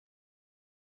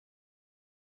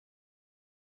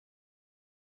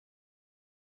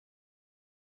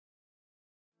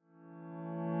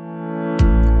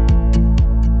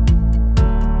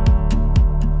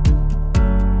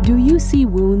see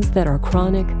wounds that are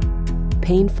chronic,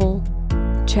 painful,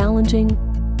 challenging,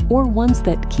 or ones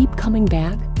that keep coming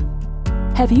back?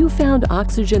 Have you found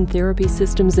oxygen therapy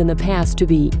systems in the past to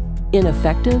be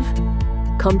ineffective,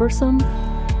 cumbersome,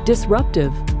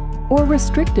 disruptive, or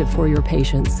restrictive for your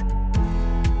patients?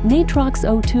 NATROX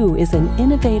O₂ is an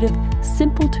innovative,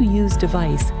 simple-to-use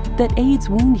device that aids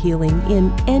wound healing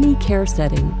in any care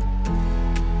setting.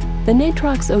 The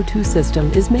NATROX O₂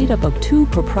 system is made up of two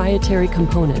proprietary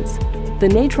components, the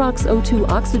NATROX O₂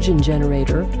 Oxygen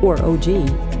Generator, or OG,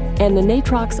 and the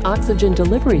NATROX Oxygen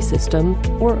Delivery System,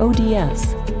 or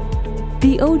ODS.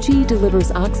 The OG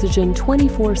delivers oxygen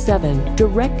 24/7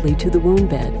 directly to the wound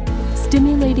bed,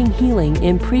 stimulating healing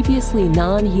in previously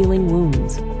non-healing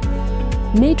wounds.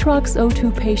 NATROX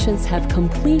O₂ patients have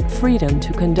complete freedom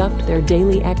to conduct their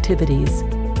daily activities.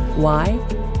 Why?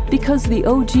 Because the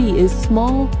OG is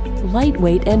small,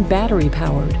 lightweight, and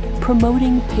battery-powered,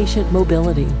 promoting patient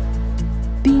mobility.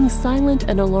 Being silent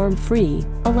and alarm-free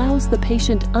allows the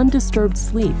patient undisturbed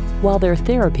sleep while their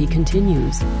therapy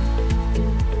continues.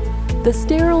 The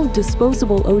sterile,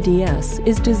 disposable ODS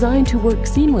is designed to work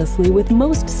seamlessly with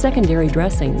most secondary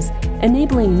dressings,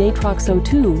 enabling NATROX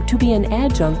O₂ to be an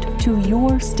adjunct to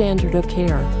your standard of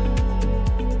care.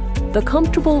 The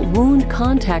comfortable wound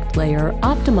contact layer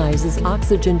optimizes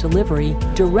oxygen delivery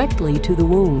directly to the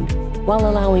wound, while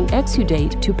allowing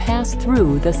exudate to pass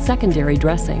through the secondary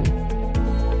dressing.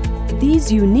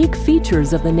 These unique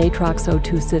features of the NATROX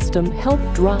O₂ system help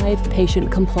drive patient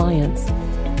compliance.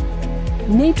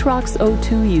 NATROX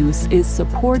O₂ use is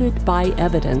supported by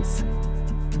evidence.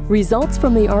 Results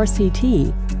from the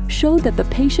RCT showed that the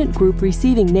patient group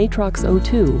receiving NATROX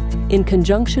O₂, in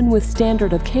conjunction with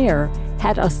standard of care,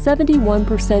 had a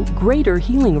 71% greater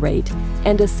healing rate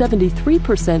and a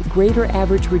 73% greater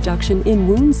average reduction in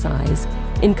wound size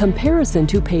in comparison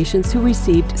to patients who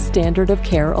received standard of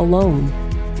care alone.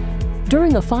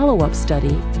 During a follow-up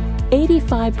study,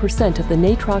 85% of the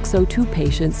NATROX O₂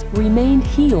 patients remained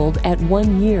healed at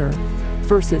 1 year,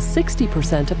 versus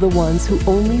 60% of the ones who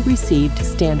only received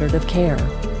standard of care.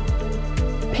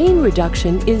 Pain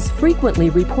reduction is frequently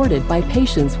reported by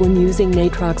patients when using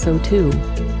NATROX O₂.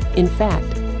 In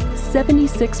fact,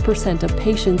 76% of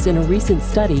patients in a recent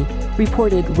study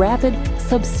reported rapid,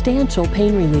 substantial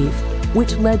pain relief,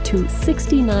 which led to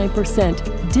 69%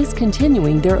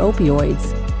 discontinuing their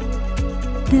opioids.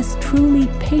 This truly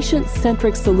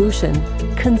patient-centric solution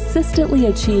consistently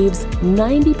achieves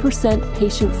 90%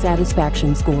 patient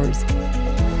satisfaction scores